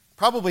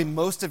Probably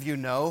most of you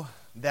know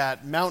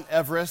that Mount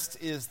Everest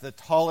is the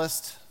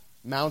tallest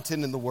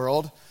mountain in the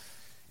world.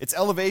 Its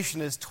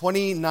elevation is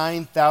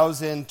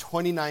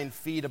 29,029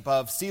 feet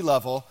above sea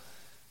level,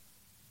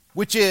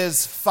 which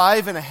is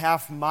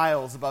 5.5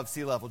 miles above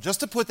sea level.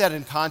 Just to put that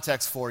in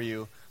context for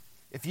you,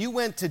 if you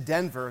went to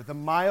Denver, the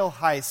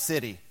mile-high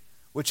city,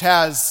 which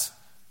has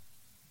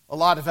a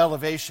lot of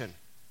elevation,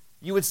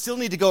 you would still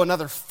need to go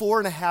another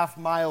 4.5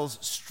 miles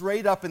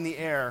straight up in the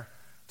air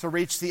to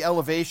reach the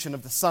elevation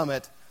of the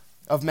summit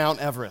of Mount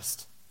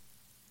Everest.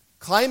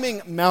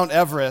 Climbing Mount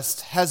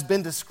Everest has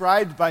been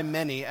described by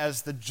many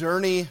as the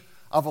journey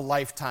of a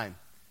lifetime.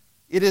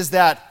 It is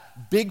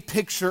that big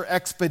picture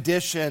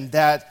expedition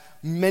that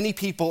many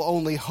people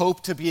only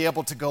hope to be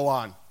able to go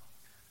on.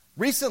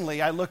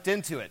 Recently, I looked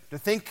into it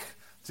to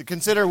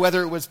consider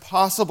whether it was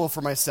possible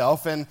for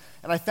myself, and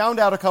I found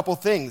out a couple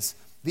things.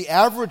 The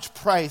average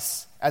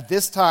price at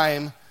this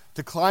time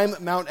to climb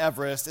Mount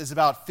Everest is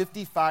about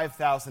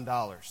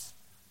 $55,000.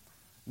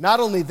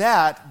 Not only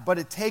that, but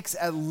it takes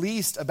at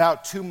least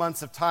about 2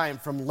 months of time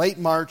from late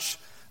March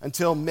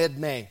until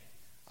mid-May.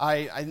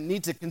 I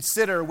need to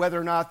consider whether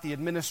or not the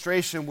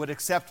administration would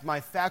accept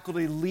my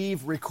faculty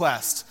leave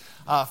request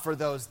for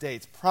those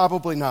dates.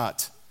 Probably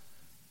not.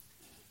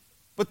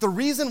 But the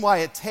reason why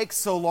it takes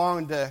so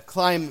long to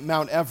climb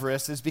Mount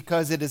Everest is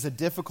because it is a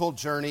difficult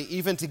journey,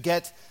 even to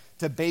get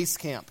to base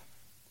camp.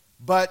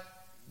 But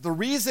the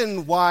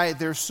reason why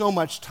there's so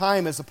much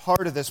time as a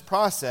part of this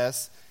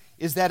process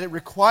is that it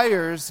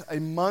requires a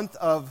month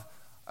of,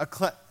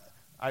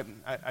 I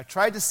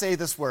tried to say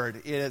this word,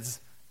 it is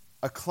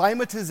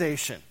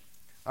acclimatization.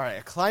 All right,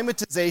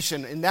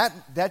 acclimatization, and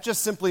that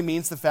just simply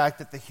means the fact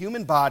that the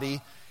human body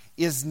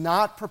is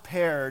not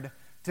prepared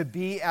to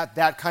be at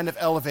that kind of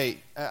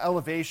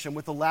elevation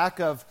with the lack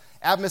of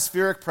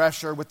atmospheric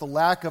pressure, with the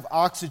lack of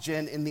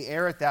oxygen in the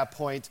air at that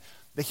point.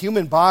 The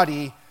human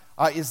body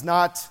is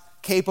not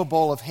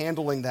capable of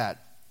handling that.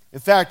 In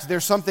fact,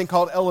 there's something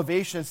called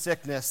elevation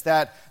sickness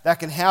that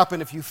can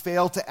happen if you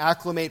fail to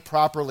acclimate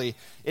properly.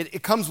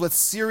 It comes with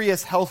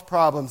serious health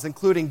problems,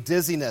 including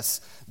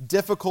dizziness,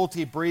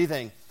 difficulty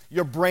breathing.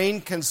 Your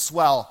brain can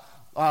swell.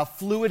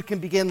 Fluid can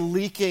begin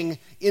leaking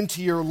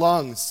into your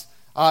lungs.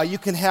 You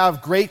can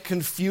have great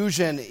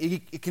confusion.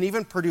 It can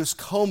even produce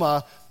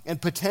coma and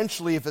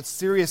potentially, if it's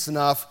serious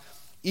enough,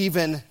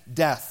 even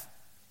death.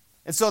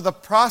 And so the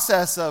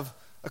process of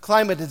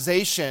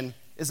acclimatization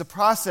is a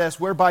process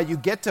whereby you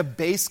get to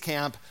base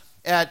camp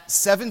at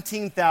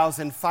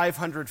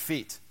 17,500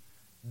 feet.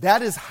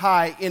 That is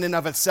high in and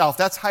of itself.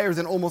 That's higher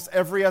than almost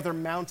every other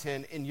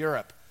mountain in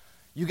Europe.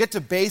 You get to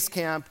base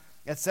camp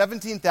at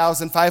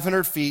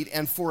 17,500 feet,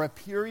 and for a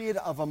period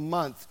of a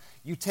month,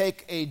 you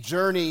take a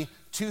journey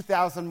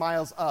 2,000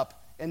 miles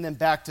up and then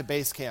back to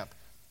base camp.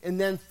 And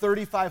then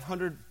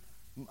 3,500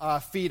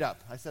 feet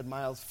up. I said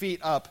miles, feet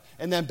up,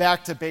 and then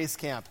back to base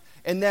camp.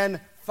 And then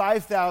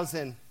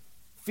 5,000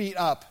 feet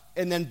up,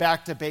 and then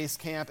back to base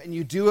camp. And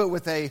you do it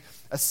with a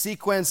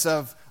sequence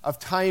of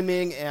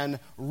timing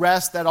and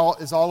rest that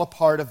is all a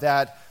part of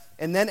that.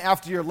 And then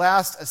after your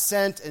last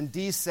ascent and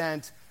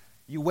descent,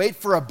 you wait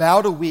for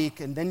about a week,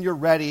 and then you're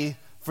ready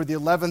for the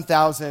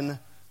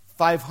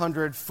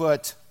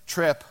 11,500-foot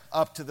trip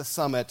up to the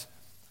summit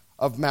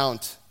of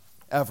Mount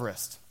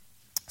Everest.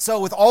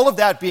 So with all of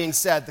that being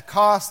said, the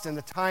cost and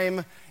the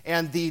time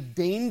and the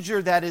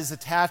danger that is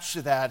attached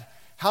to that,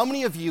 how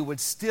many of you would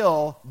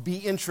still be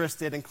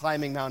interested in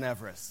climbing Mount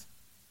Everest?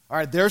 All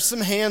right, there's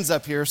some hands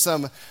up here,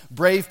 some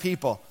brave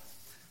people.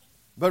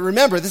 But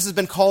remember, this has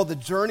been called the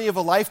journey of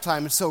a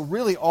lifetime, and so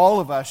really all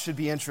of us should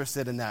be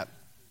interested in that.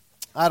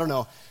 I don't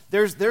know.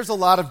 There's a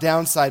lot of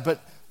downside, but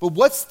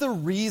what's the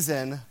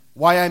reason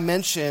why I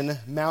mention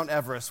Mount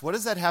Everest? What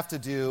does that have to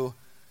do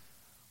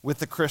with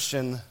the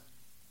Christian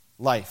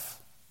life?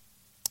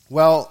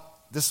 Well,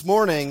 this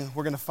morning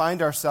we're going to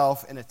find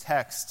ourselves in a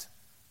text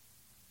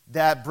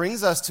that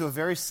brings us to a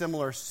very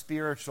similar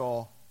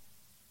spiritual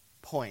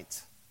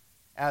point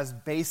as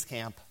base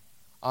camp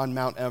on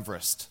Mount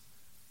Everest.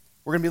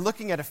 We're going to be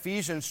looking at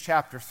Ephesians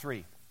chapter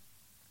 3,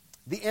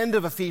 the end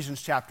of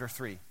Ephesians chapter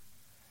 3.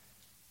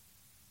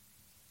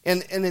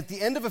 And at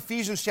the end of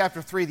Ephesians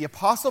chapter 3, the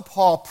Apostle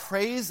Paul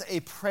prays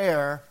a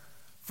prayer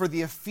for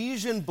the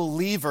Ephesian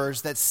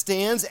believers that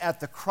stands at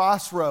the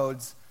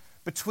crossroads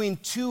between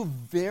two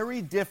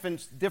very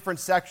different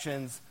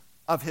sections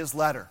of his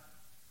letter.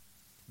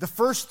 The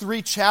first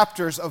 3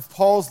 chapters of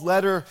Paul's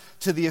letter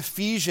to the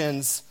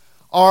Ephesians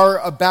are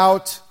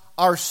about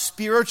our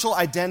spiritual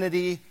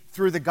identity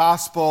through the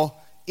gospel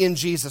in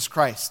Jesus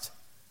Christ.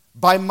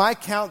 By my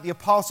count, the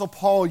Apostle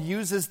Paul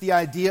uses the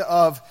idea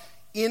of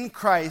in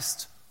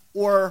Christ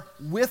or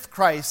with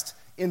Christ.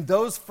 In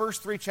those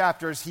first 3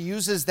 chapters, he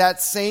uses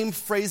that same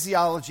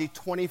phraseology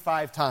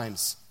 25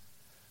 times.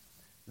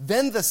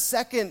 Then the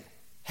second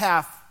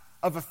half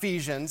of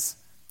Ephesians,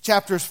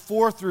 chapters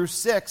 4 through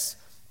 6,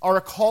 are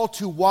a call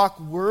to walk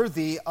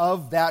worthy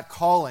of that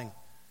calling.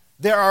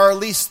 There are at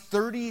least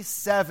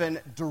 37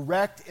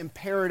 direct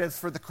imperatives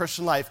for the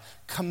Christian life,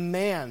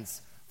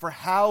 commands for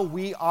how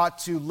we ought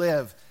to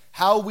live,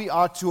 how we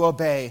ought to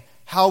obey,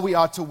 how we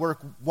ought to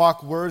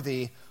walk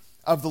worthy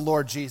of the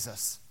Lord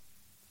Jesus.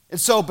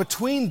 And so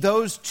between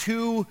those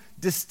two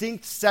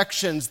distinct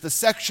sections, the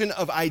section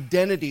of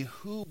identity,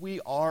 who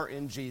we are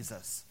in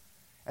Jesus,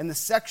 and the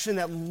section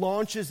that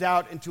launches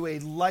out into a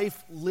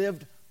life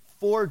lived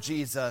for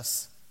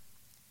Jesus,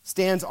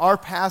 stands our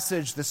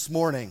passage this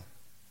morning.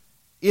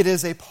 It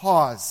is a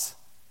pause.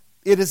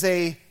 It is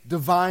a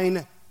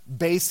divine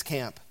base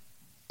camp.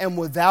 And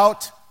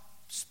without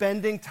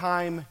spending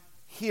time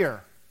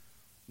here,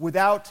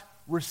 without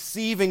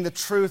receiving the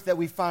truth that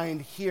we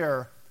find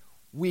here,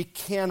 we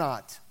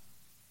cannot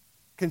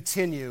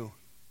continue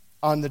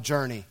on the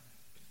journey.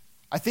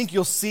 I think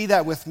you'll see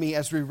that with me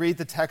as we read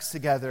the text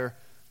together.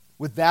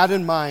 With that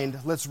in mind,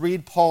 let's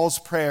read Paul's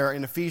prayer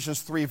in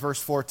Ephesians 3, verse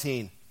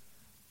 14.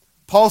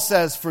 Paul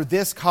says, "For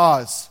this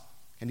cause,"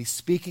 and he's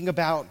speaking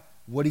about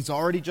what he's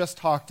already just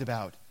talked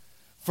about,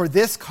 "For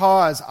this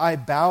cause I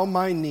bow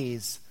my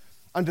knees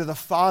unto the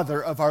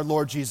Father of our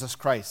Lord Jesus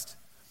Christ,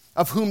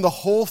 of whom the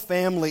whole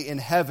family in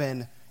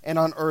heaven and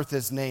on earth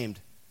is named,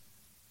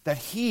 that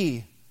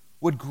he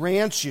would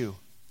grant you,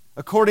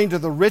 according to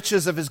the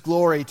riches of his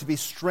glory, to be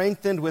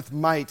strengthened with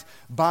might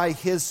by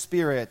his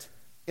Spirit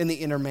in the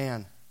inner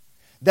man,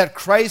 that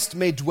Christ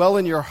may dwell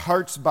in your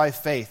hearts by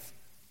faith,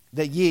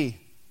 that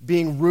ye,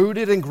 being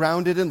rooted and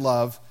grounded in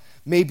love,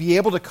 may be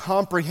able to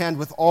comprehend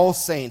with all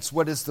saints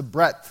what is the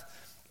breadth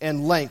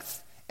and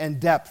length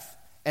and depth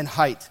and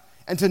height,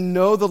 and to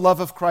know the love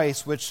of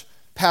Christ which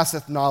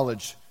passeth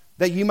knowledge,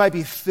 that ye might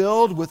be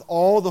filled with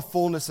all the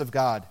fullness of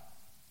God.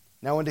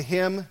 Now unto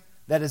him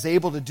that is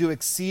able to do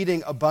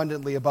exceeding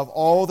abundantly above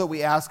all that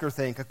we ask or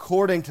think,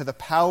 according to the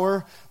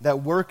power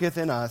that worketh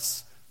in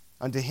us,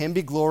 unto him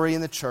be glory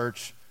in the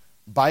church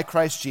by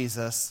Christ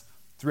Jesus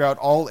throughout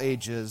all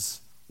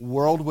ages,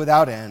 world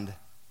without end.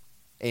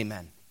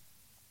 Amen."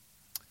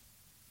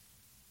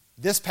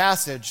 This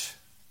passage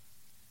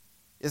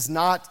is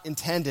not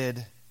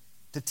intended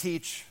to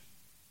teach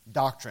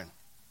doctrine.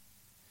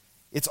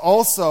 It's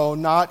also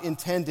not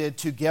intended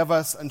to give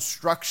us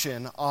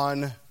instruction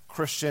on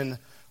Christian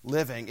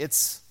living.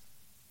 It's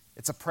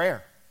a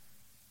prayer.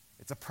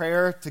 It's a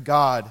prayer to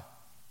God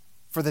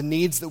for the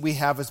needs that we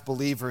have as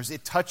believers.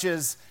 It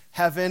touches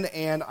heaven,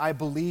 and I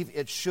believe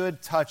it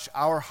should touch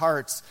our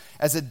hearts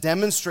as it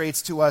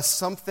demonstrates to us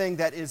something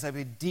that is of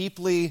a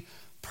deeply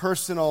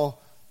personal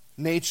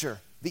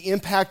nature. The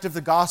impact of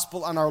the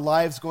gospel on our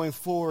lives going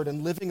forward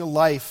and living a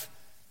life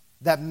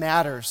that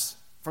matters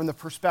from the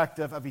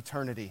perspective of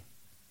eternity.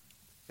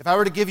 If I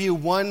were to give you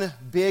one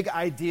big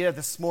idea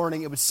this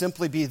morning, it would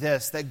simply be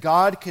this: that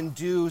God can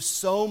do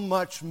so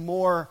much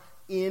more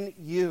in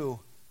you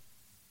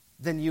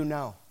than you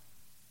know.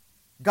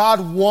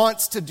 God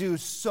wants to do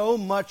so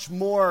much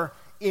more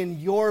in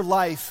your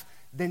life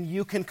than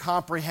you can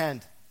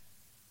comprehend.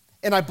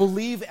 And I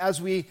believe as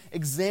we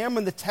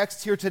examine the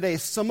text here today,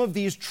 some of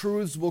these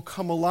truths will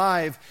come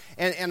alive,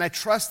 and I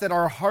trust that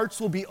our hearts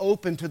will be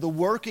open to the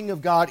working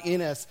of God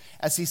in us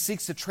as he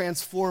seeks to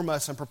transform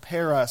us and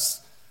prepare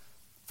us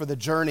for the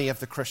journey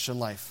of the Christian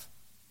life.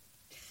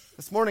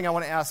 This morning I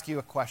want to ask you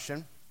a question,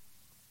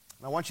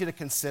 and I want you to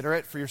consider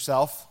it for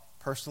yourself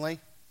personally.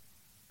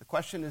 The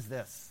question is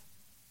this: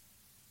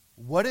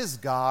 what is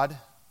God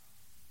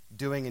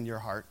doing in your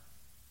heart?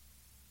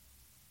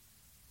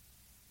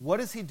 What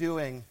is he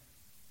doing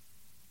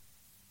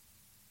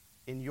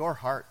in your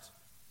heart?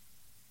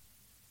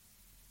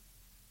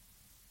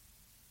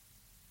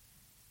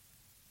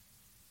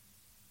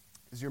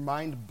 Is your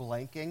mind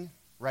blanking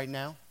right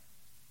now?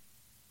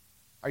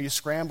 Are you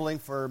scrambling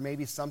for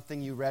maybe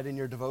something you read in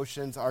your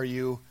devotions?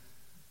 Or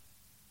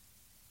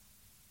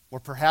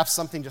perhaps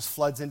something just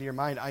floods into your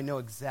mind. I know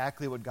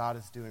exactly what God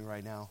is doing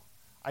right now.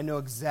 I know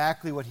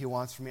exactly what he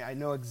wants from me. I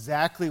know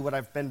exactly what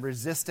I've been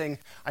resisting.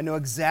 I know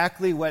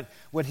exactly what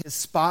his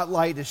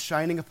spotlight is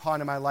shining upon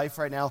in my life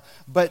right now.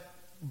 But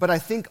I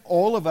think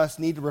all of us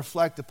need to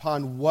reflect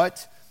upon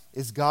what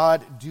is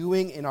God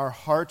doing in our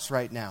hearts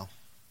right now.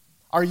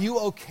 Are you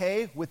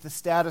okay with the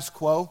status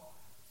quo?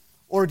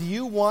 Or do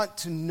you want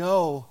to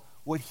know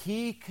what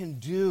he can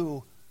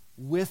do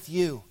with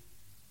you,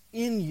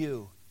 in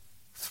you,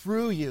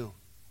 through you,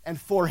 and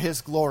for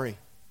his glory?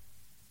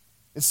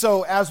 And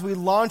so as we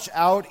launch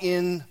out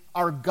in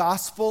our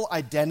gospel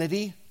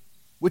identity,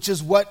 which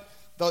is what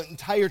the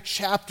entire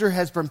chapter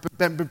has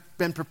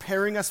been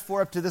preparing us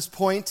for up to this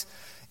point,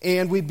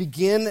 and we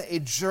begin a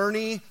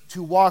journey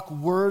to walk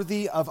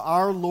worthy of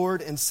our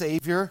Lord and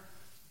Savior,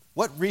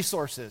 what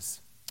resources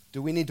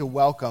do we need to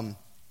welcome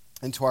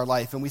into our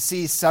life? And we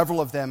see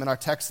several of them in our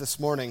text this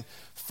morning.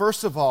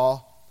 First of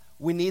all,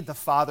 we need the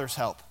Father's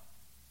help.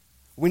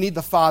 We need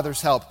the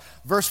Father's help.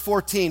 Verse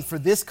 14, "For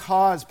this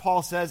cause,"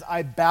 Paul says,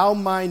 "I bow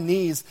my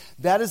knees."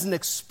 That is an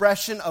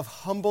expression of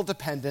humble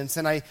dependence,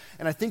 and I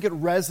think it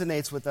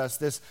resonates with us,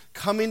 this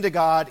coming to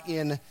God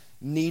in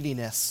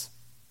neediness.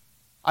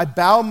 "I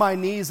bow my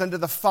knees unto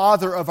the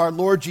Father of our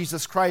Lord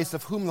Jesus Christ,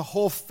 of whom the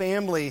whole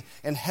family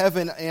in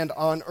heaven and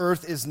on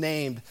earth is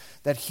named,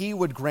 that he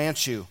would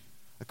grant you,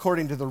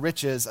 according to the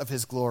riches of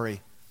his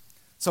glory."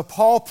 So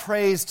Paul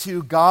prays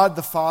to God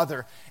the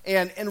Father,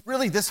 and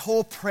really this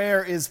whole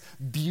prayer is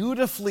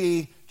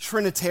beautifully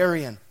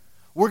Trinitarian.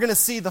 We're going to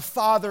see the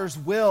Father's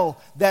will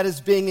that is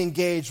being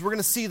engaged. We're going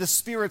to see the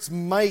Spirit's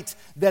might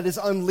that is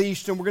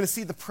unleashed, and we're going to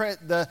see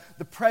the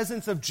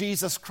presence of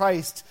Jesus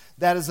Christ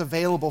that is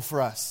available for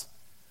us.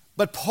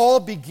 But Paul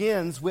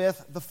begins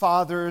with the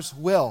Father's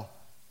will.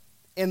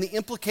 And the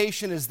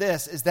implication is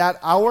this, is that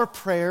our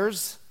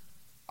prayers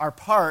are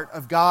part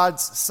of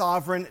God's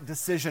sovereign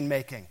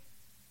decision-making.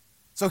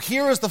 So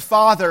here is the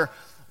Father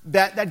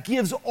that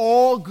gives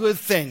all good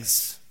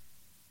things.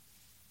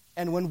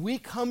 And when we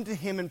come to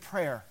him in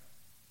prayer,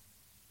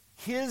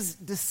 his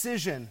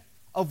decision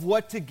of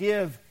what to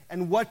give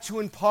and what to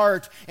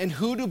impart and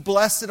who to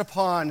bless it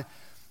upon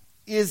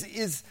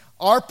is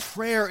our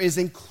prayer is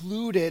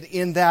included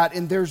in that,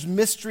 and there's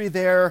mystery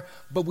there,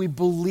 but we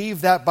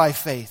believe that by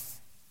faith.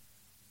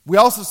 We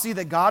also see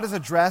that God is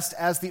addressed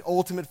as the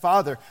ultimate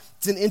Father.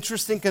 It's an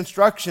interesting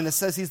construction. It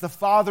says he's the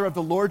Father of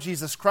the Lord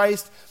Jesus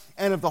Christ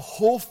and of the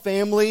whole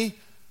family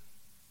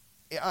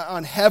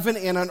on heaven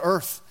and on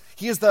earth.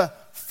 He is the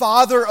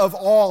Father of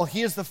all.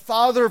 He is the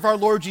Father of our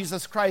Lord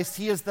Jesus Christ.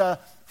 He is the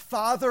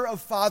Father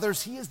of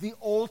fathers. He is the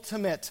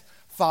ultimate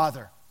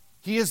Father.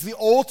 He is the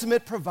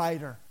ultimate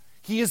provider.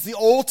 He is the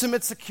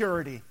ultimate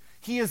security.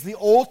 He is the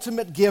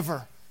ultimate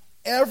giver.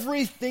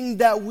 Everything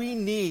that we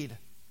need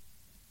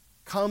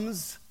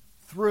comes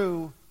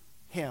through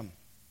him.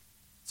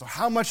 So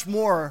how much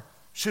more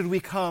should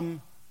we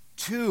come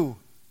to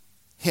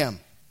him?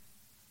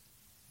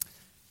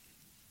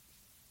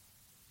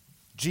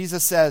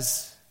 Jesus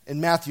says in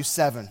Matthew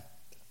 7,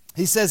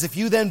 he says, "If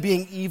you then,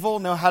 being evil,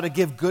 know how to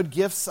give good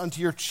gifts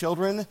unto your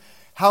children,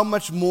 how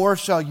much more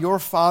shall your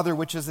Father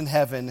which is in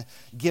heaven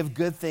give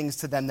good things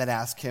to them that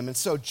ask him?" And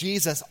so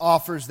Jesus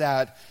offers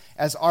that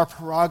as our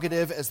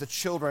prerogative as the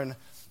children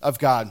of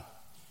God.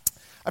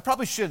 I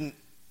probably shouldn't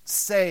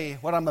say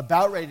what I'm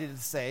about ready to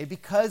say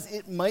because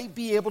it might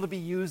be able to be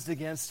used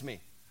against me.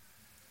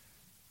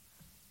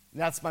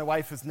 And that's my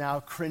wife is now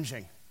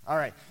cringing. All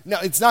right. No,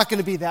 it's not going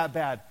to be that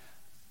bad.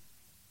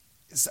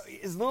 So,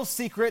 it's a little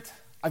secret.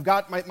 I've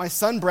got my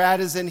son Brad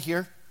is in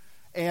here,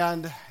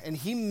 and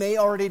he may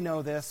already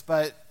know this,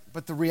 but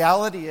the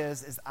reality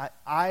is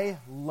I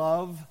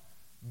love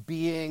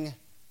being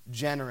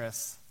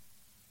generous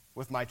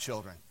with my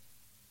children.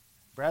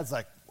 Brad's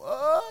like,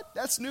 "What?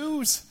 That's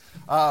news."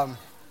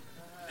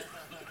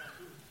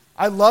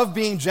 I love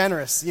being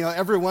generous. You know,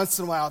 every once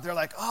in a while, they're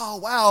like, "Oh,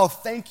 wow,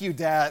 thank you,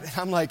 Dad." And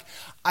I'm like,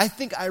 I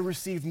think I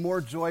received more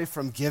joy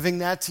from giving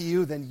that to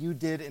you than you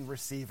did in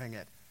receiving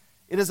it.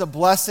 It is a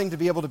blessing to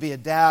be able to be a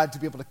dad, to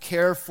be able to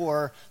care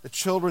for the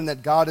children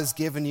that God has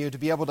given you, to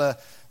be able to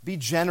be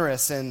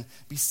generous and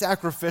be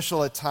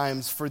sacrificial at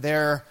times for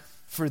their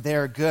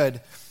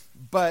good.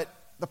 But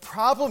the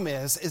problem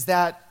is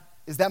that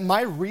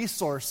my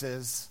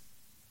resources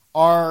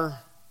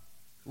are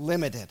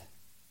limited.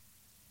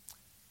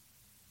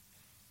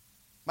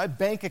 My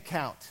bank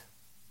account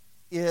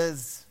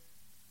is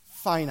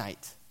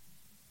finite.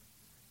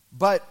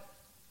 But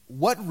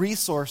what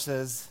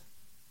resources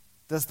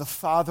does the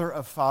Father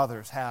of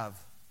fathers have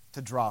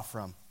to draw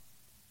from?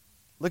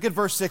 Look at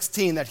verse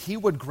 16, that he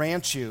would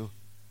grant you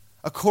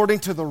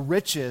according to the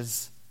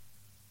riches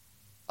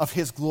of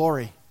his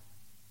glory.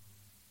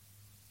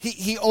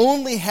 He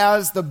only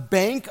has the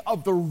bank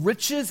of the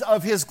riches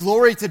of his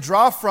glory to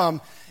draw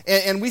from.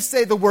 And we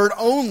say the word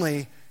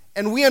only,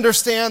 and we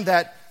understand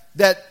that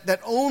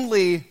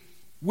only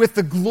with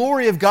the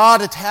glory of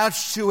God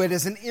attached to it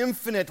is an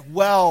infinite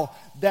well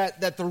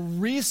that the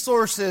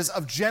resources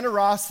of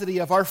generosity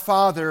of our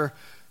Father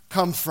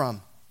come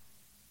from.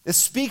 It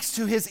speaks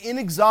to his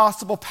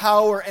inexhaustible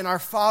power and our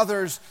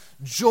Father's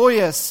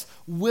joyous,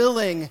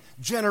 willing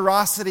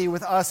generosity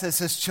with us as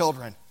his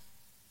children.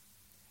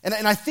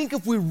 And I think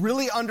if we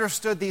really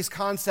understood these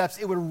concepts,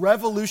 it would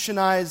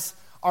revolutionize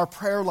our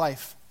prayer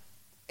life.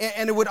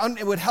 And it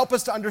would help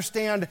us to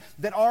understand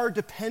that our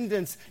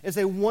dependence is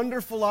a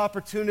wonderful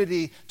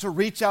opportunity to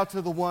reach out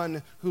to the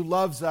one who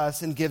loves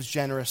us and gives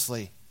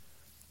generously.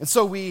 And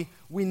so we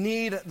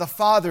need the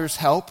Father's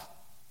help,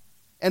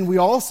 and we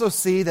also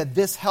see that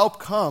this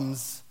help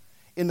comes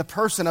in the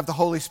person of the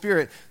Holy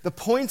Spirit. The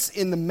points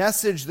in the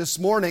message this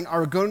morning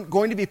are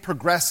going to be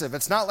progressive.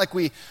 It's not like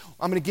I'm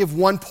going to give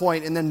one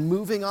point and then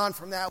moving on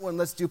from that one,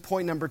 let's do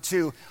point number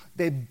 2.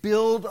 They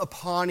build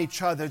upon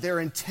each other. They're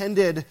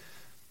intended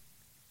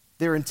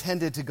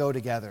to go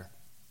together.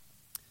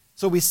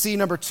 So we see,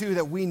 number 2,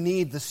 that we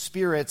need the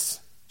Spirit's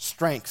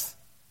strength.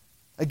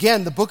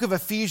 Again, the book of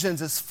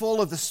Ephesians is full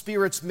of the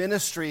Spirit's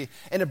ministry,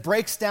 and it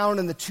breaks down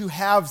in the 2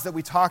 halves that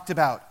we talked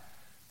about.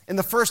 In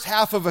the first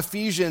half of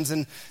Ephesians,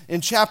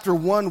 in chapter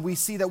 1, we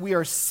see that we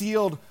are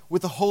sealed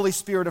with the Holy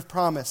Spirit of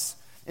promise.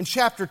 In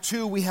chapter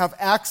 2, we have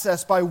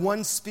access by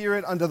one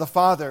Spirit unto the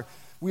Father.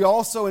 We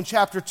also, in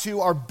chapter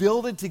 2, are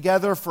builded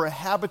together for a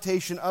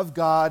habitation of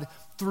God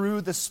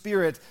through the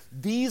Spirit.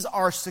 These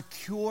are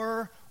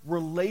secure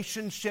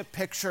relationship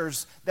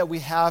pictures that we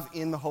have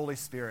in the Holy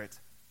Spirit.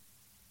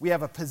 We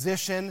have a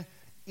position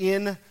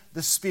in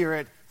the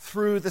Spirit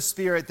through the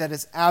Spirit that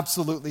is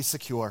absolutely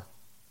secure.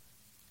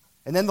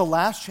 And then the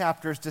last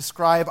chapters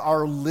describe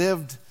our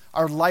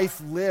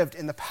life lived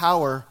in the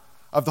power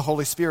of the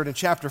Holy Spirit. In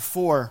chapter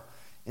 4,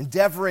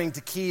 endeavoring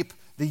to keep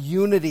the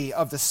unity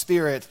of the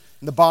Spirit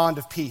and the bond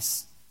of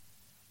peace.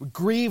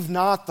 Grieve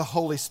not the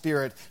Holy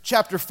Spirit.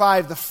 Chapter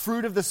 5, the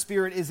fruit of the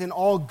Spirit is in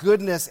all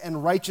goodness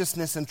and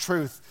righteousness and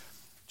truth.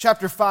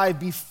 Chapter 5,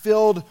 be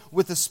filled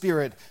with the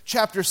Spirit.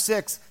 Chapter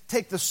 6,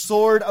 take the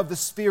sword of the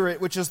Spirit,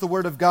 which is the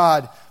Word of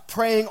God,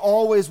 praying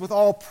always with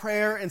all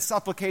prayer and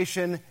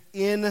supplication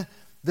in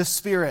the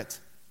Spirit.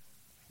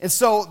 And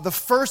so the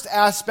first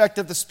aspect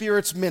of the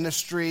Spirit's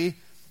ministry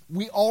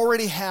we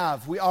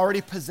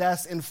already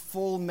possess in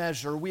full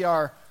measure. We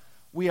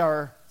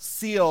are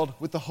sealed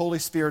with the Holy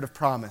Spirit of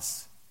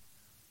promise.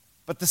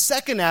 But the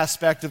second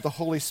aspect of the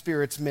Holy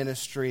Spirit's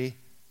ministry,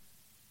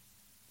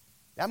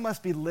 that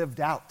must be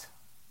lived out.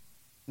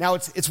 Now,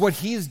 it's what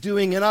he's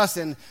doing in us.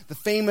 In the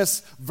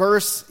famous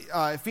verse,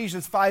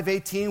 Ephesians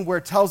 5:18, where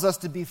it tells us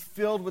to be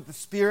filled with the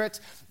Spirit,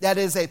 that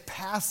is a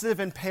passive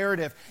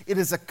imperative. It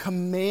is a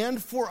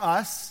command for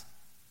us,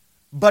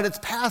 but it's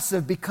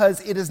passive because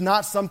it is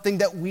not something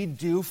that we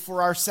do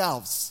for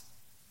ourselves.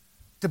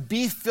 To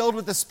be filled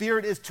with the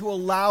Spirit is to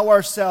allow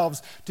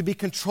ourselves to be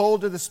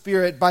controlled to the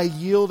Spirit by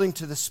yielding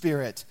to the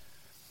Spirit.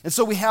 And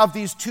so we have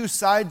these two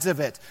sides of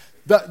it.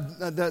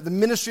 The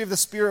ministry of the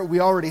Spirit we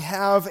already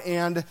have,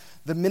 and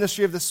the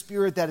ministry of the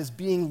Spirit that is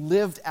being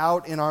lived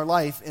out in our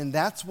life. And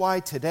that's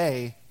why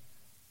today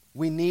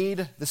we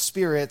need the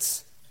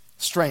Spirit's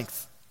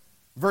strength.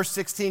 Verse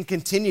 16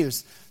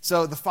 continues,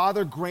 so the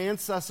Father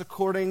grants us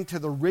according to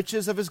the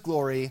riches of his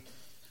glory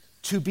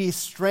to be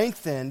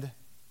strengthened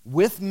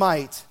with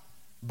might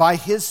by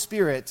his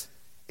Spirit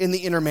in the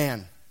inner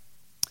man.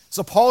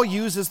 So Paul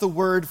uses the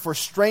word for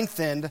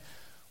strengthened,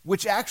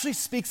 which actually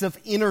speaks of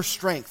inner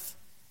strength.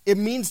 It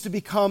means to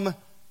become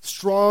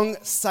strong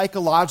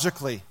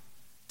psychologically,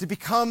 to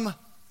become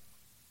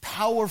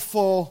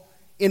powerful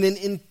in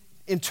an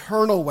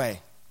internal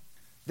way.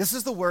 This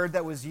is the word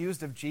that was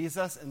used of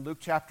Jesus in Luke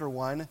chapter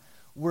 1,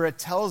 where it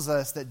tells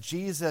us that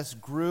Jesus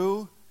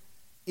grew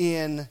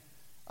in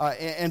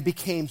and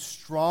became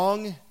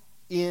strong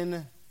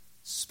in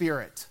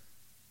spirit.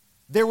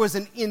 There was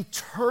an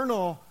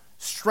internal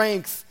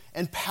strength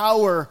and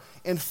power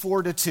and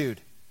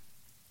fortitude.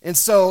 And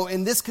so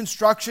in this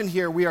construction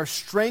here, we are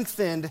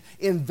strengthened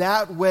in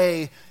that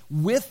way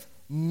with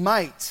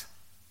might.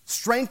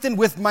 Strengthened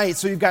with might.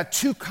 So you've got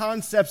two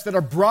concepts that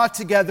are brought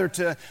together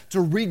to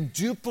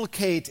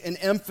reduplicate and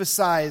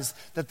emphasize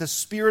that the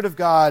Spirit of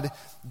God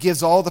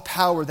gives all the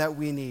power that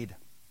we need.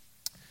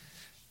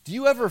 Do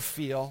you ever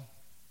feel,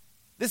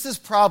 this is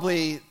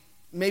probably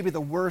maybe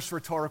the worst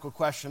rhetorical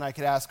question I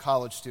could ask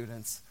college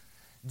students.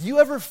 Do you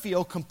ever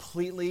feel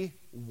completely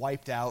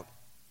wiped out?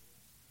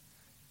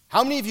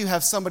 How many of you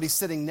have somebody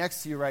sitting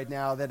next to you right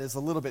now that is a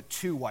little bit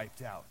too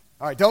wiped out?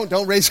 All right,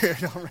 don't raise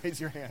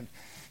your hand.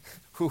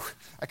 Whew,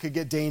 I could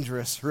get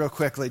dangerous real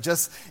quickly.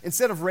 Just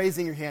instead of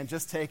raising your hand,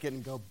 just take it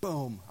and go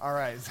boom. All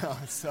right.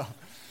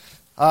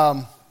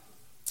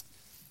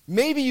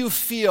 Maybe you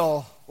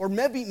feel, or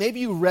maybe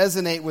you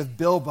resonate with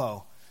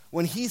Bilbo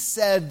when he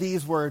said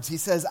these words. He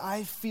says,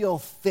 "I feel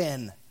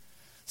thin,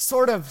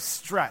 sort of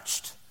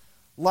stretched,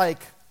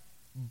 like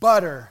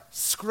butter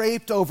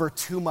scraped over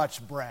too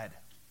much bread."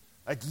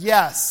 Like,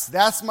 yes,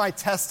 that's my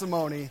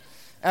testimony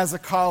as a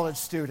college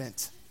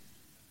student.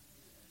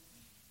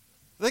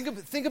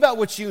 Think about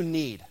what you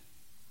need.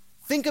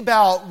 Think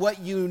about what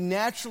you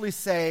naturally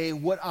say,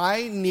 what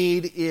I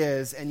need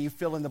is, and you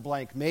fill in the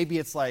blank. Maybe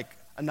it's like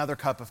another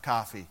cup of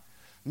coffee.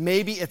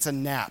 Maybe it's a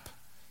nap.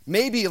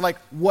 Maybe like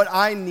what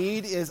I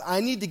need is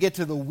I need to get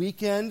to the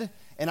weekend,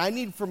 and I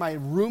need for my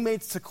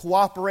roommates to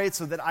cooperate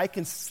so that I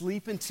can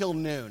sleep until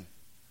noon.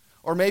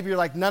 Or maybe you're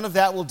like, none of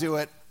that will do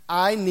it.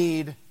 I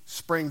need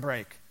spring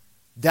break.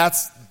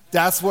 That's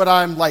what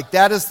I'm like.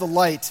 That is the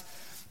light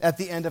at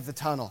the end of the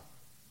tunnel.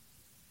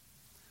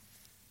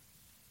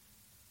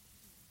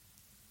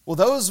 Well,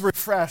 those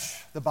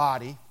refresh the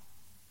body.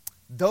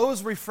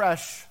 Those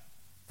refresh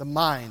the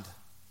mind.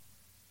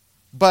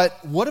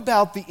 But what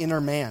about the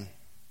inner man?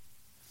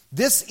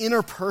 This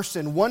inner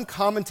person, one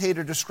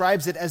commentator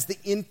describes it as the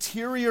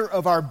interior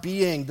of our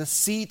being, the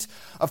seat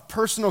of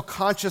personal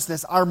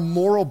consciousness, our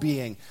moral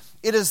being.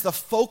 It is the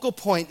focal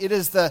point. It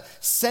is the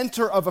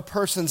center of a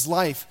person's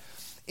life.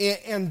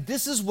 And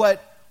this is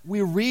what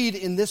we read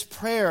in this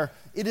prayer.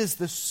 It is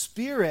the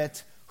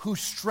Spirit who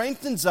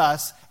strengthens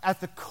us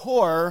at the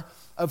core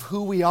of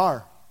who we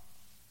are.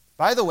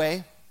 By the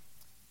way,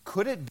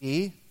 could it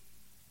be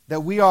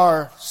that we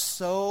are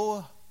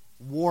so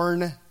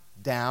worn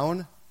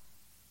down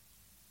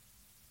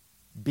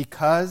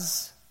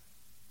because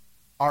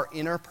our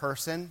inner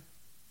person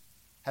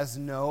has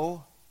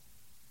no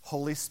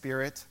Holy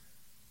Spirit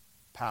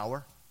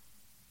power?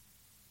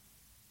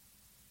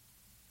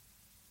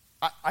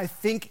 I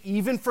think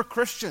even for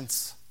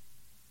Christians,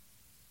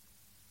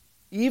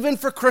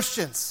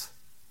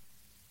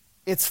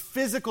 it's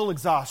physical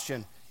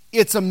exhaustion,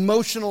 it's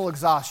emotional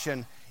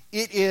exhaustion,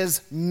 it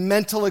is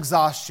mental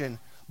exhaustion.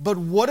 But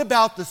what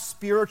about the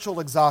spiritual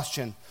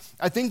exhaustion?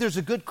 I think there's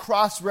a good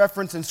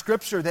cross-reference in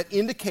Scripture that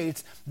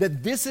indicates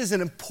that this is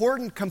an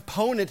important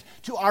component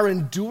to our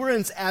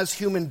endurance as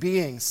human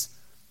beings.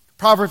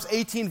 Proverbs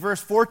 18, verse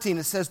 14,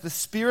 it says, "The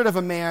spirit of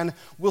a man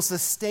will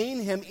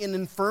sustain him in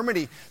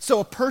infirmity."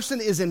 So a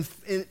person is in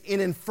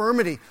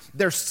infirmity.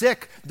 They're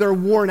sick. They're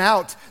worn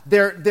out.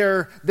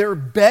 They're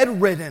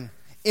bedridden.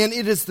 And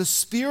it is the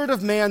spirit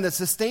of man that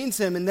sustains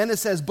him. And then it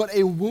says, "But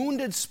a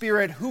wounded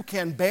spirit who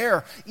can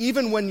bear?"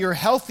 Even when you're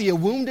healthy, a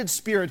wounded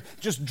spirit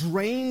just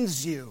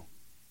drains you.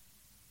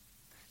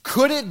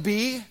 Could it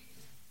be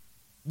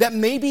that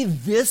maybe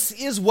this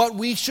is what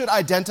we should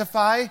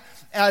identify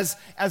as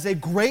a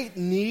great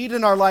need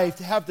in our life,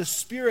 to have the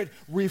Spirit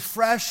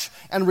refresh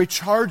and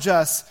recharge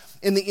us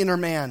in the inner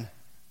man?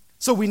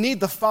 So we need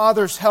the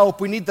Father's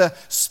help. We need the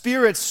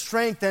Spirit's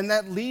strength. And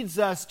that leads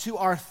us to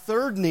our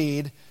third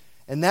need,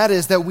 and that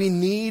is that we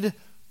need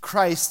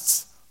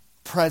Christ's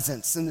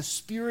presence. And the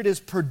Spirit is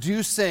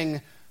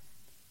producing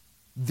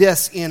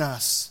this in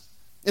us.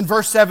 In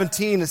verse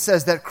 17, it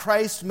says that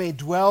Christ may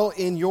dwell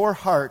in your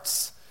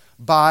hearts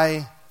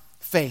by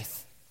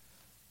faith.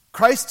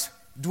 Christ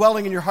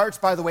dwelling in your hearts,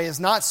 by the way, is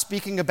not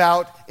speaking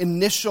about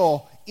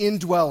initial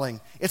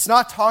indwelling. It's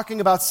not talking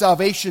about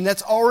salvation.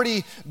 That's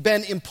already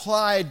been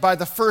implied by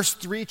the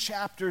first 3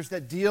 chapters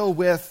that deal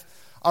with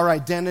our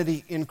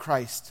identity in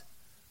Christ.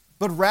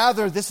 But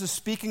rather, this is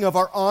speaking of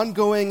our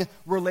ongoing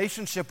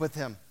relationship with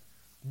Him.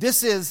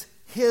 This is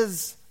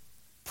His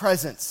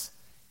presence,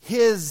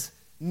 His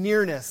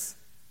nearness,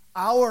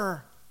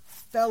 our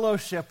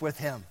fellowship with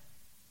Him.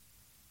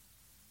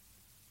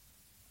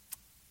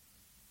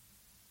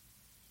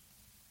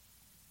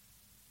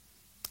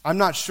 I'm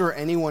not sure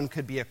anyone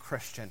could be a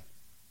Christian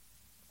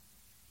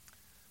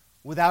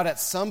without at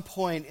some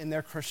point in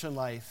their Christian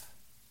life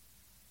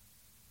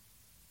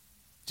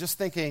just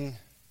thinking,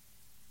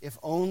 if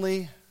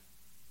only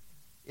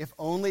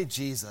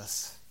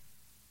Jesus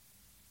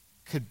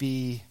could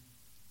be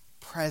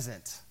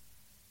present,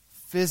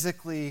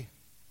 physically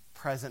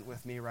present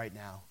with me right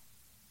now.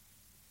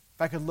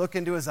 If I could look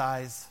into His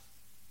eyes,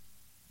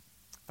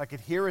 if I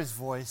could hear His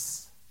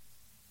voice,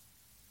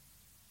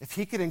 if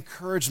He could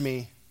encourage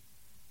me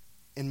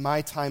in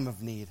my time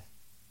of need.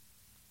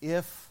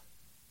 If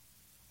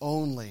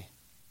only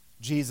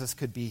Jesus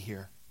could be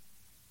here.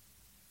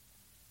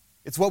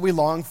 It's what we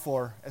long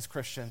for as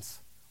Christians.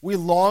 We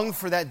long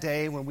for that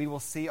day when we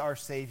will see our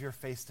Savior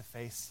face to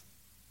face.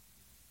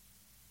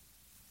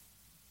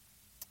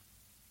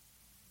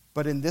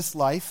 But in this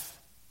life,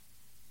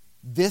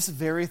 this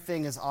very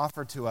thing is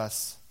offered to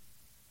us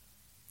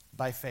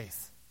by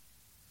faith.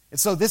 And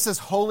so this is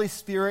Holy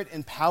Spirit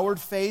empowered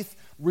faith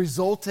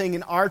resulting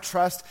in our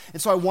trust. And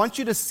so I want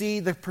you to see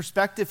the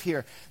perspective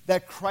here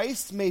that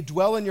Christ may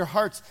dwell in your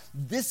hearts.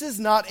 This is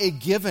not a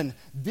given.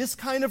 This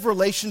kind of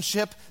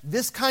relationship,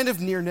 this kind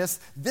of nearness,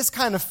 this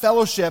kind of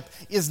fellowship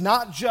is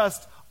not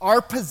just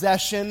our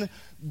possession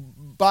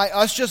by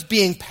us just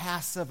being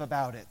passive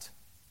about it.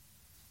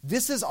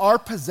 This is our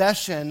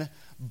possession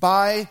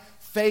by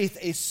faith,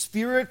 a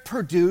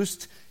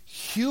Spirit-produced,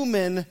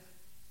 human,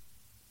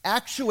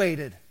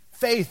 actuated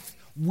faith.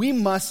 We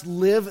must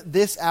live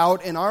this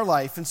out in our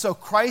life. And so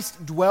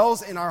Christ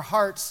dwells in our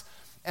hearts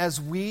as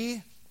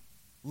we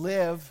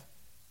live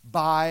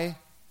by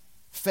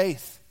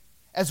faith,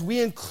 as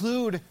we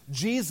include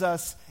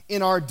Jesus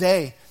in our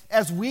day,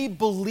 as we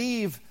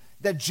believe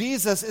that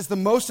Jesus is the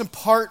most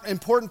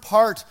important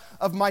part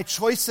of my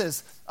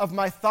choices, of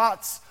my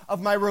thoughts,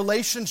 of my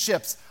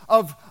relationships,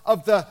 of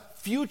the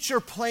future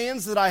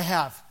plans that I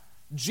have.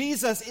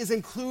 Jesus is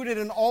included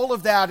in all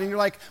of that. And you're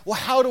like, well,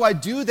 how do I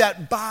do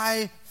that?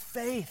 By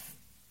faith.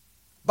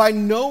 By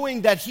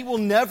knowing that He will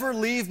never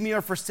leave me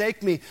or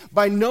forsake me.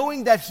 By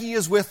knowing that He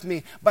is with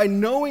me. By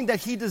knowing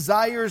that He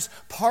desires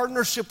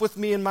partnership with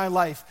me in my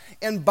life.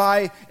 And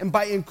by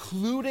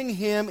including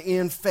Him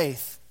in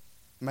faith.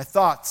 My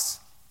thoughts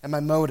and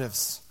my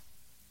motives.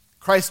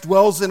 Christ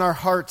dwells in our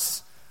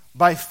hearts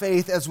by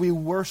faith as we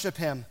worship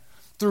Him.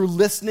 Through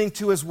listening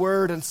to His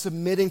word and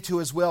submitting to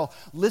His will.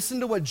 Listen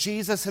to what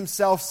Jesus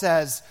Himself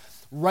says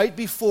right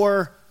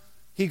before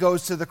He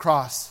goes to the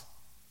cross.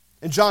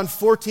 In John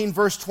 14,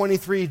 verse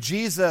 23,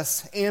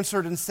 Jesus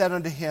answered and said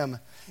unto him,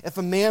 "If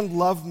a man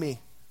love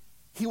me,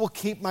 he will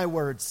keep my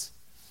words,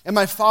 and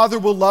my Father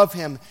will love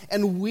him,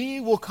 and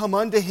we will come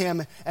unto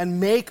him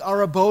and make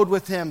our abode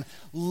with him."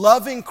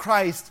 Loving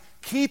Christ,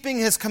 keeping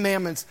His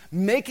commandments,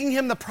 making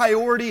Him the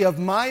priority of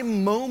my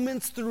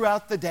moments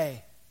throughout the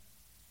day.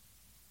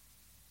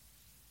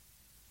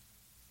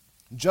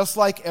 Just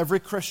like every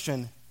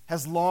Christian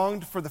has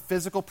longed for the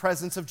physical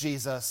presence of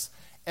Jesus,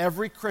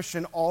 every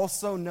Christian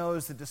also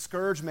knows the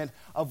discouragement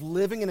of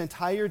living an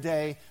entire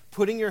day,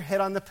 putting your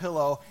head on the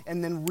pillow,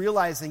 and then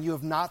realizing you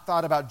have not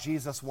thought about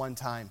Jesus one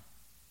time.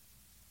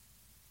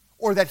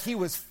 Or that He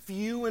was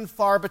few and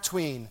far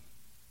between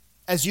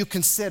as you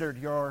considered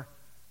your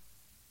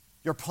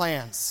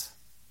plans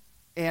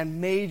and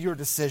made your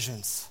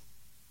decisions.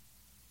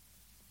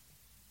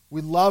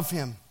 We love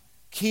Him,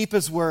 keep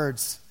His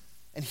words,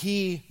 and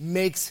he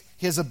makes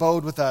his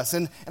abode with us.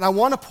 And I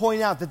want to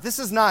point out that this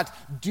is not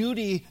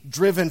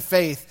duty-driven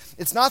faith.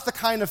 It's not the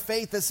kind of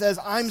faith that says,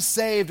 I'm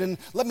saved and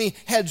let me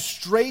head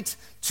straight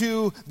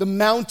to the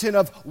mountain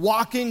of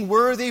walking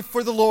worthy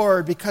for the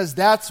Lord because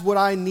that's what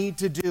I need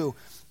to do.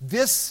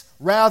 This,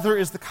 rather,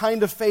 is the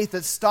kind of faith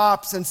that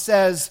stops and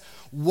says,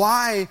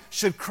 why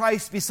should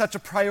Christ be such a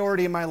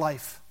priority in my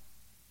life?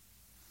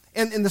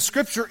 And the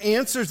Scripture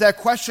answers that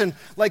question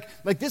like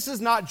this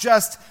is not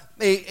just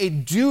a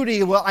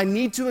duty, well, I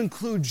need to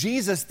include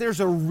Jesus.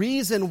 There's a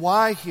reason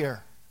why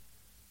here.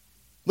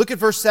 Look at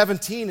verse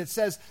 17. It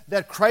says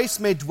that Christ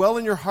may dwell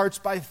in your hearts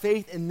by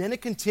faith, and then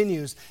it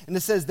continues, and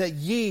it says that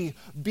ye,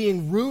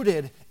 being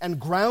rooted and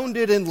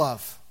grounded in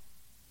love.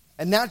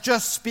 And that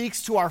just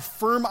speaks to our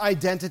firm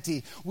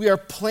identity. We are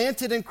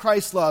planted in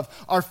Christ's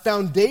love. Our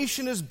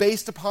foundation is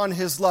based upon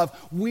his love.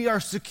 We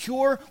are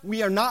secure.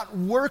 We are not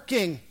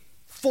working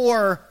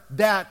for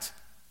that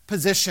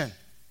position.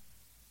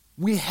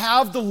 We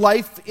have the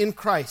life in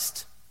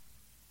Christ.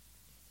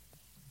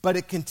 But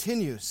it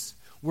continues.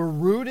 We're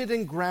rooted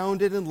and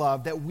grounded in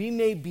love that we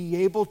may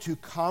be able to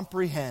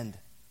comprehend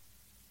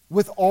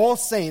with all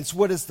saints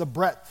what is the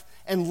breadth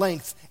and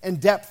length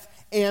and depth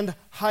and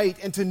height,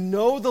 and to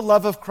know the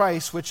love of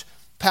Christ which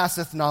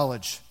passeth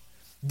knowledge.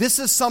 This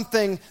is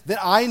something that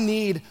I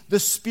need the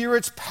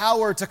Spirit's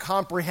power to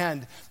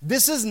comprehend.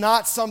 This is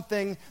not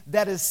something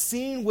that is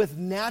seen with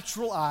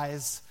natural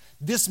eyes.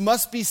 This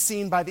must be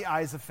seen by the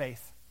eyes of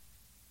faith.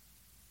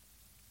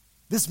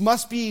 This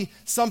must be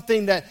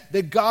something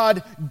that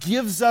God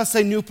gives us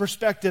a new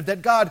perspective,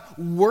 that God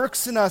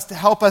works in us to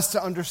help us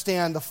to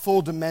understand the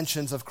full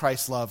dimensions of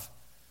Christ's love.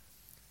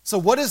 So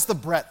what is the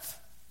breadth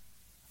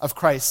of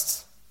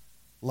Christ's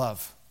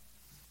love?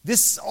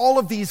 All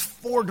of these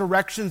four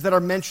directions that are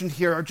mentioned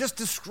here are just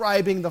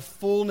describing the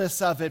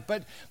fullness of it,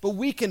 but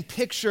we can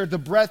picture the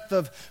breadth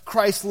of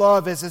Christ's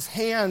love as his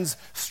hands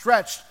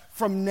stretched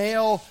from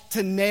nail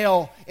to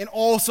nail, and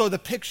also the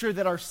picture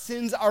that our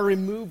sins are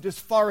removed as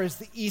far as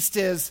the east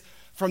is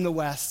from the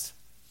west.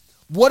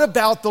 What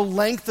about the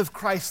length of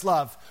Christ's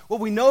love? Well,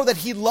 we know that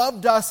he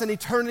loved us in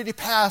eternity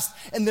past,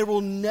 and there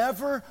will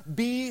never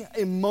be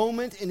a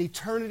moment in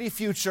eternity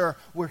future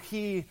where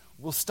he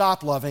will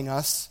stop loving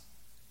us.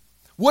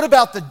 What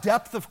about the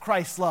depth of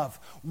Christ's love?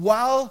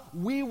 While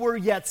we were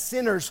yet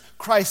sinners,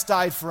 Christ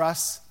died for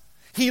us.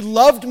 He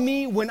loved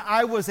me when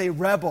I was a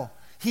rebel.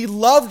 He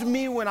loved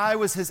me when I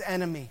was his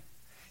enemy.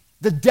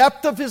 The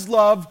depth of his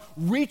love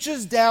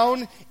reaches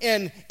down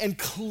and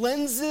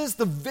cleanses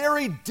the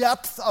very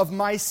depth of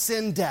my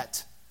sin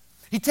debt.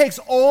 He takes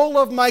all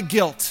of my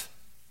guilt,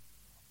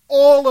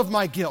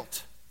 and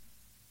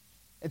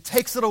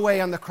takes it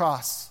away on the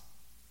cross.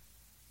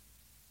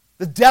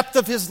 The depth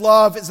of his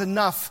love is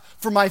enough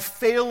for my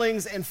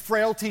failings and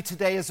frailty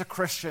today as a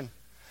Christian.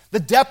 The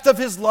depth of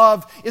his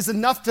love is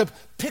enough to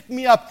pick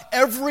me up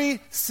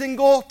every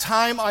single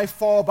time I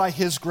fall by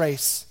his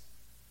grace.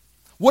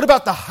 What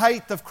about the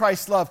height of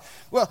Christ's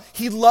love? Well,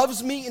 he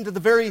loves me into the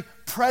very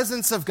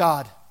presence of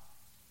God.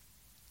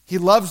 He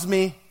loves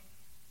me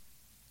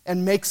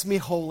and makes me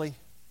holy.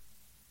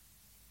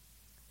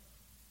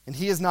 And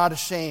he is not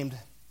ashamed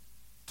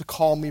to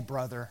call me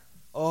brother.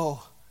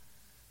 Oh,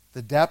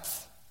 the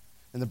depth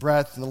and the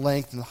breadth and the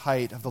length and the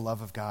height of the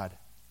love of God.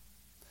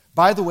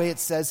 By the way, it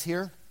says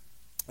here,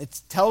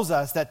 it tells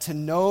us that to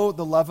know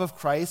the love of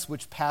Christ,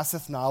 which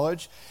passeth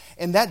knowledge,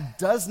 and that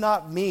does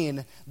not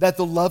mean that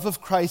the love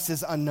of Christ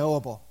is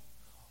unknowable.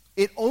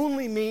 It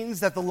only means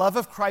that the love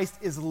of Christ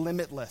is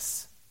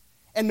limitless.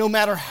 And no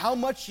matter how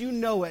much you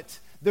know it,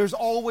 there's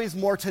always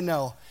more to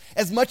know.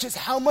 As much as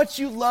how much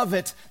you love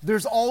it,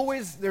 there's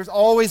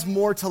always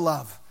more to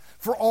love.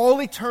 For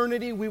all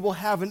eternity, we will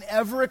have an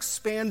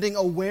ever-expanding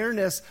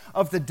awareness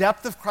of the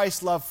depth of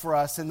Christ's love for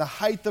us, and the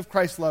height of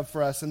Christ's love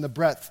for us, and the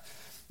breadth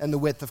and the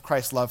width of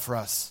Christ's love for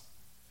us.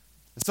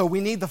 And so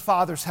we need the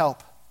Father's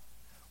help.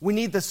 We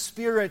need the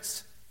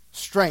Spirit's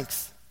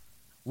strength.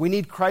 We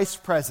need Christ's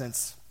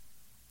presence.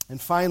 And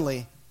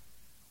finally,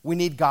 we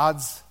need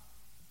God's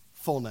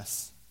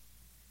fullness.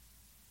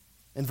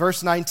 In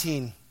verse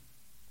 19,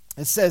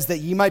 it says that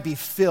ye might be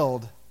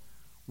filled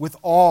with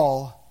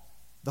all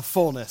the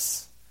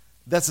fullness.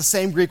 That's the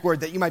same Greek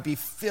word, that you might be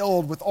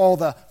filled with all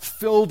the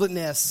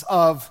filledness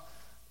of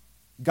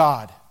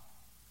God.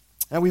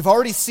 Now, we've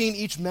already seen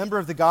each member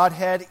of the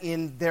Godhead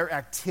in their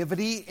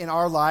activity in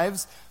our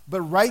lives, but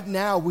right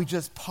now we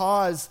just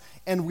pause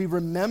and we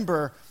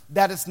remember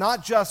that it's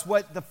not just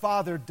what the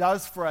Father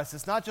does for us.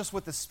 It's not just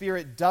what the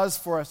Spirit does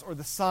for us or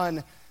the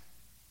Son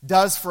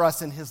does for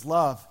us in his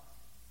love.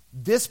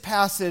 This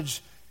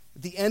passage,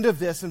 at the end of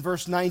this in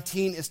verse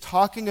 19, is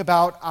talking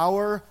about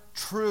our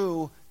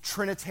true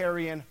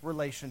Trinitarian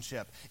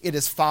relationship. It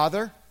is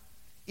Father,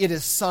 it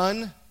is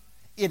Son,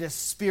 it is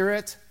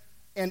Spirit,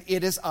 and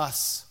it is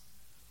us.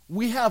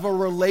 We have a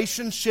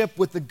relationship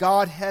with the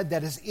Godhead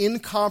that is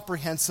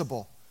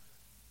incomprehensible.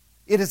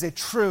 It is a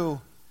true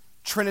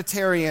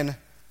Trinitarian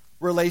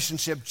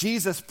relationship.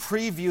 Jesus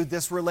previewed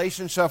this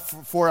relationship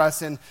for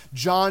us in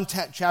John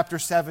chapter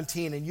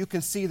 17, and you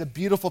can see the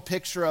beautiful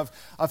picture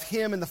of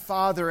him and the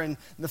Father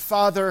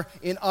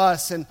in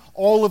us, and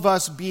all of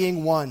us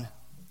being one.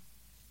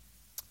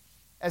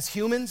 As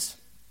humans,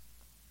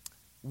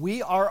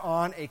 we are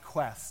on a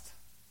quest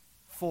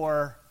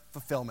for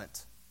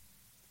fulfillment.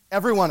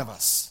 Every one of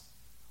us.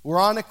 We're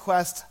on a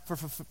quest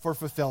for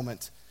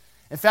fulfillment.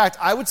 In fact,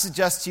 I would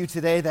suggest to you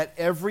today that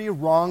every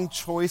wrong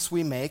choice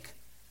we make,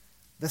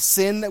 the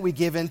sin that we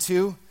give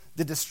into,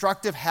 the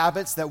destructive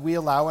habits that we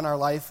allow in our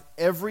life,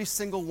 every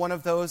single one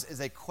of those is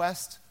a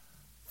quest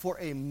for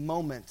a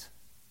moment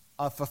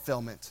of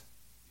fulfillment.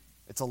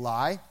 It's a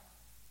lie,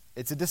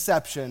 it's a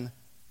deception,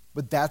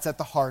 but that's at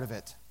the heart of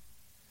it.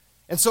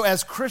 And so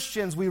as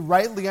Christians, we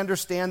rightly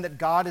understand that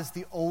God is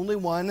the only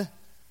one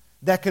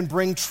that can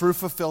bring true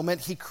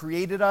fulfillment. He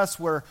created us.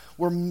 We're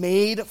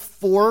made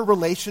for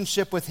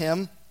relationship with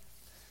him.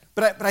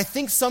 But I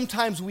think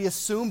sometimes we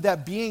assume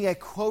that being a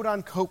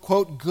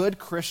quote-unquote good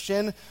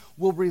Christian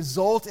will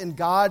result in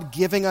God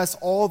giving us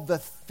all the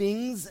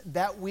things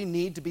that we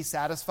need to be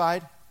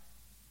satisfied.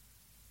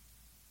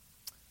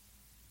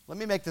 Let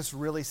me make this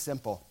really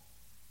simple.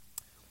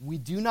 We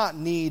do not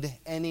need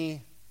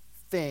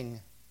anything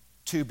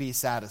to be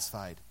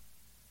satisfied.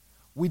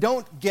 We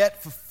don't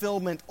get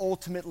fulfillment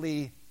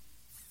ultimately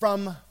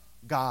from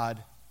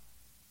God.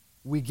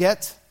 We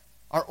get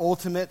our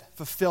ultimate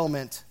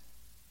fulfillment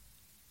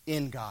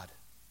in God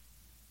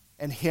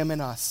and him in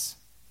us.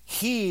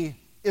 He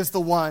is the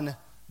one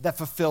that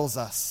fulfills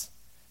us.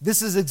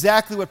 This is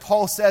exactly what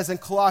Paul says in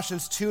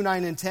Colossians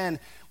 2:9 and 10,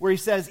 where he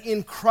says,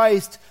 "In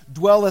Christ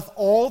dwelleth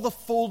all the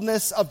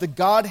fullness of the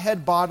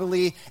Godhead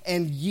bodily,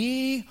 and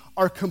ye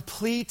are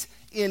complete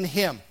in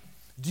him."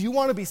 Do you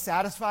want to be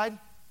satisfied?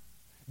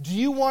 Do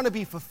you want to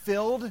be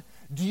fulfilled?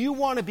 Do you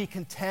want to be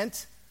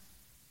content?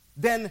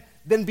 Then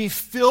be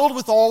filled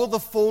with all of the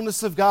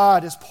fullness of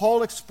God, as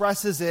Paul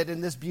expresses it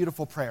in this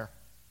beautiful prayer.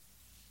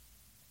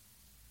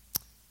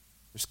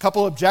 There's a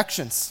couple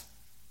objections.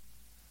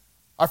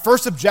 Our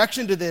first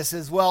objection to this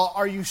is, well,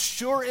 are you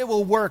sure it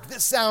will work?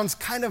 This sounds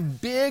kind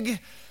of big,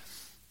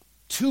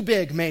 too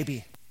big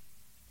maybe.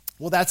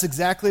 Well, that's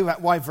exactly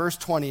why verse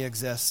 20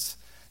 exists.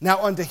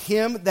 "Now unto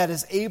him that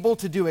is able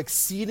to do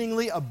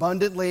exceedingly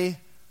abundantly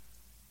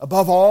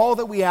above all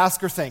that we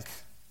ask or think,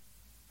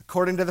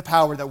 according to the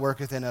power that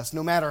worketh in us."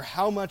 No matter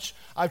how much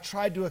I've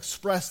tried to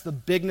express the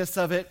bigness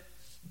of it,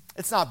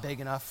 it's not big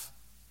enough.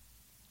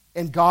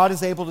 And God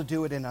is able to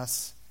do it in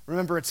us.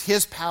 Remember, it's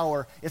his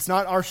power. It's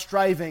not our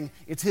striving.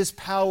 It's his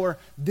power.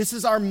 This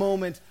is our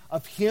moment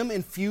of him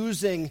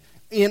infusing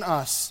in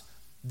us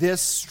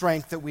this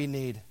strength that we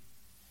need.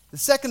 The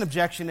second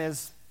objection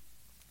is,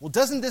 well,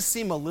 doesn't this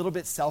seem a little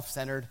bit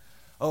self-centered?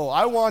 Oh,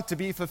 I want to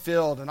be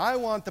fulfilled, and I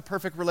want the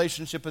perfect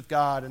relationship with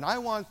God, and I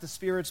want the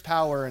Spirit's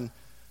power. And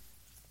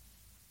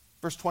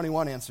verse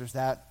 21 answers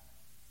that.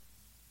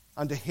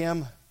 "Unto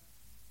him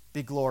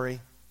be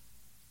glory."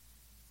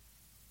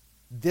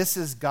 This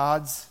is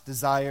God's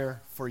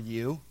desire for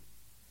you,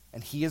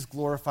 and he is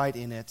glorified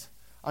in it.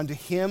 "Unto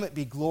him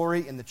be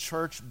glory in the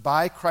church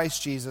by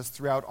Christ Jesus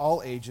throughout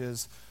all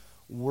ages,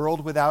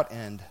 world without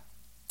end.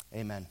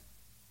 Amen."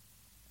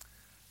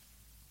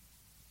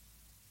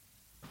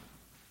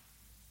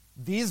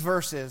 These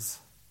verses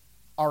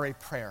are a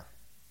prayer.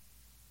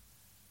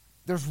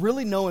 There's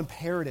really no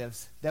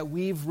imperatives that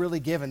we've really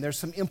given. There's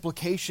some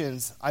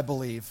implications, I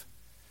believe.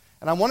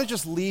 And I want to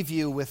just leave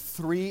you with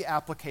 3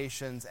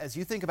 applications as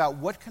you think about,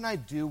 what can I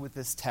do with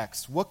this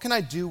text? What can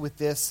I do with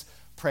this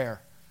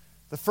prayer?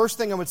 The first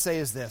thing I would say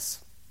is this,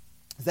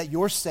 is that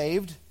you're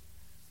saved.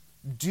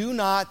 Do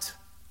not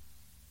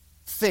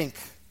think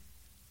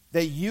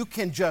that you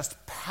can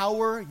just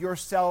power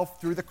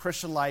yourself through the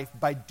Christian life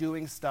by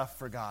doing stuff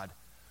for God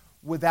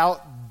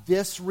without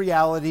this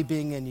reality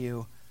being in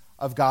you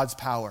of God's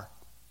power.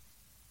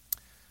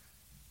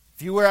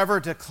 If you were ever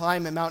to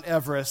climb at Mount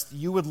Everest,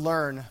 you would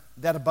learn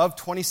that above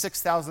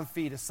 26,000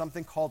 feet is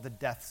something called the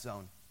death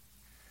zone.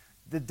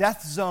 The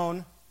death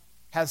zone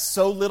has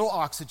so little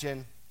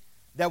oxygen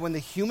that when the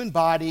human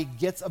body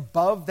gets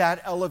above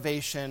that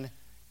elevation,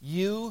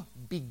 you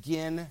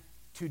begin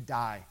to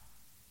die.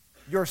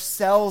 Your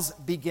cells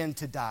begin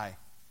to die.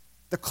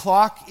 The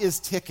clock is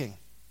ticking.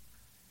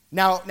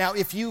 Now,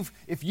 if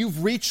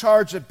you've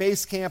recharged at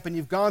base camp and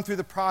you've gone through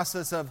the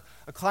process of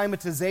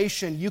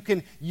acclimatization, you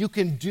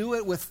can do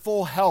it with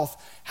full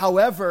health.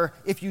 However,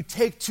 if you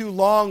take too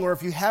long or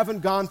if you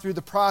haven't gone through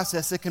the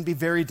process, it can be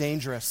very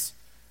dangerous.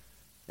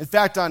 In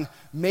fact, on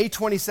May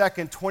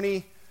 22nd,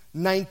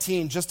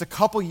 2019, just a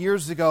couple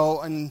years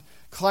ago in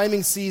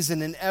climbing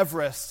season in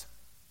Everest,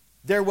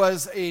 there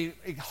was a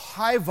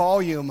high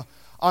volume.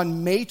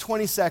 On May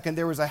 22nd,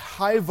 there was a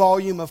high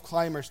volume of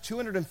climbers.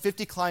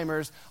 250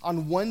 climbers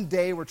on one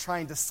day were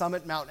trying to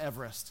summit Mount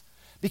Everest.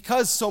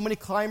 Because so many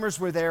climbers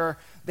were there,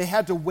 they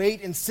had to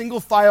wait in single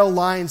file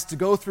lines to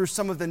go through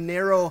some of the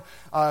narrow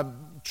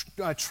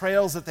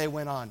trails that they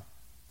went on.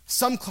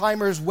 Some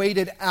climbers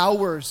waited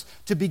hours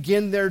to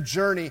begin their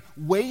journey,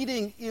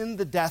 waiting in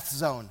the death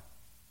zone.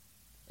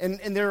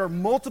 And there are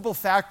multiple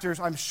factors,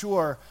 I'm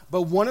sure,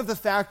 but one of the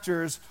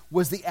factors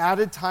was the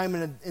added time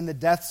in the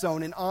death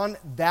zone. And on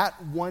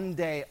that one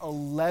day,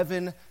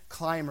 11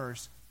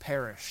 climbers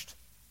perished.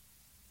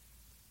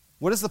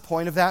 What is the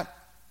point of that?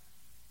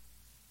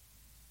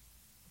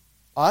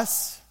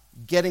 Us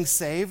getting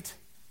saved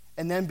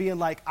and then being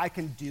like, I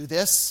can do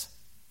this.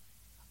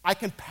 I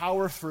can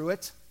power through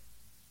it.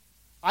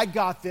 I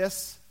got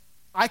this.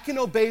 I can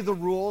obey the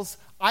rules.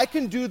 I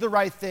can do the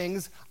right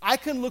things. I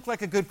can look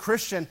like a good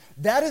Christian.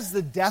 That is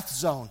the death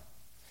zone.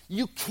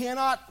 You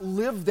cannot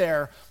live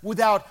there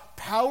without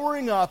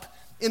powering up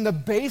in the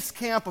base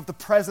camp of the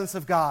presence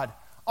of God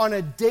on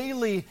a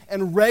daily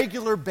and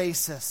regular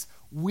basis.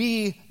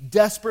 We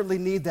desperately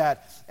need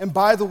that. And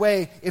by the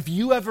way, if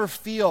you ever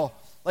feel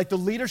like the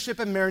leadership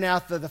in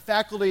Maranatha, the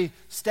faculty,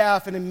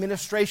 staff, and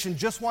administration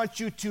just want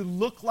you to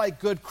look like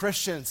good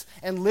Christians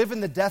and live in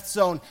the death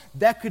zone,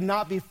 that could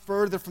not be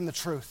further from the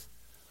truth.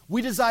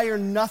 We desire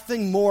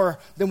nothing more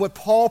than what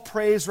Paul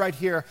prays right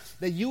here,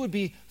 that you would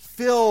be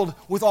filled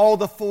with all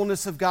the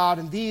fullness of God,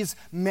 and these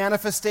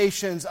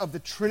manifestations of the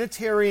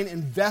Trinitarian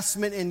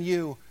investment in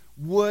you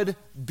would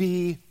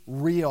be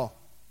real.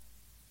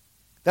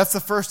 That's the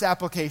first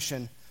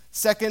application.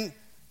 Second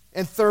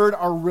and third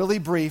are really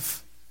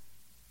brief.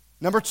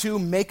 Number 2,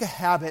 make a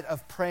habit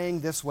of praying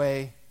this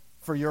way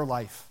for your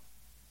life.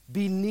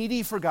 Be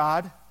needy for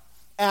God,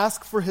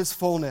 ask for His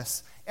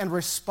fullness, and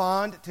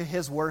respond to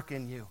His work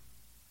in you.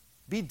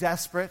 Be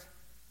desperate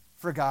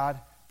for God.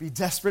 Be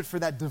desperate for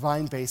that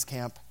divine base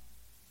camp.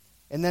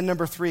 And then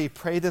number 3,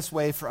 pray this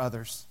way for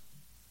others.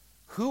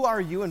 Who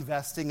are you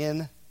investing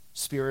in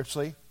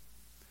spiritually?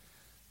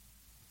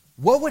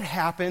 What would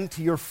happen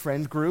to your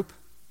friend group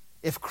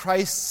if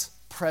Christ's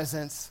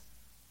presence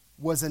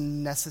was a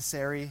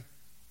necessary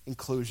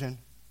inclusion?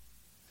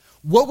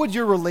 What would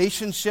your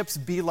relationships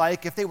be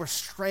like if they were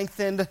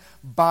strengthened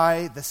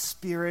by the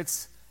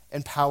Spirit's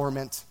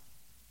empowerment?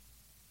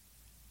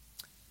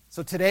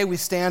 So today we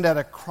stand at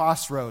a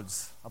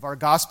crossroads of our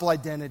gospel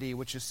identity,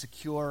 which is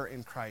secure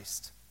in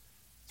Christ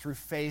through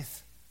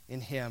faith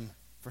in Him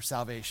for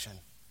salvation.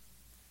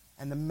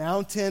 And the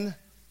mountain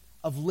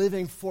of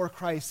living for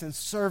Christ and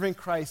serving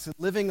Christ and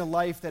living a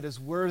life that is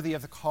worthy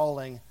of the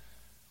calling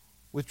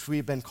which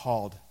we've been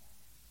called.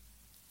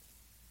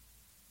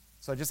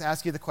 So I just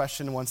ask you the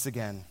question once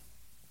again.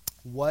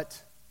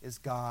 What is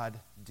God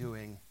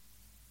doing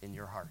in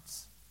your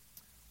hearts?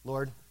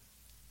 Lord,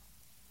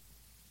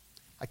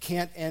 I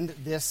can't end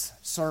this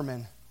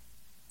sermon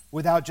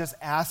without just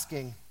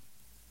asking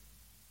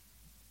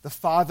the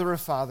Father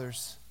of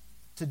Fathers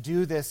to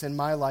do this in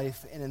my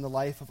life and in the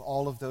life of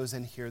all of those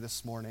in here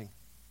this morning.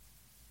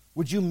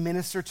 Would you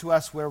minister to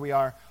us where we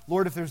are?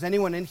 Lord, if there's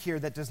anyone in here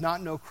that does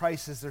not know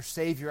Christ as their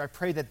Savior, I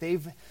pray that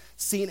they've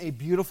seen a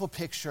beautiful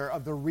picture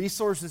of the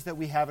resources that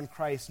we have in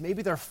Christ.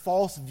 Maybe their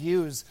false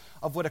views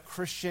of what a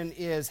Christian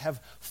is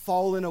have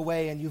fallen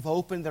away and you've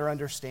opened their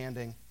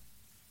understanding.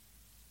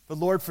 But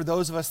Lord, for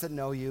those of us that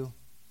know you,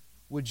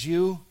 would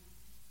you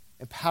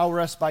empower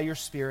us by your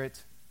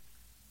Spirit?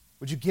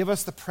 Would you give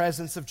us the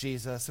presence of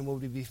Jesus, and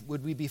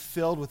would we be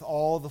filled with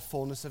all the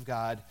fullness of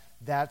God?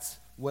 That's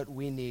what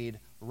we need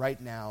right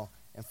now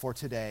and for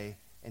today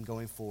and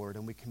going forward.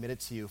 And we commit it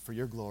to you for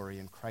your glory.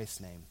 In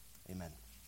Christ's name, amen.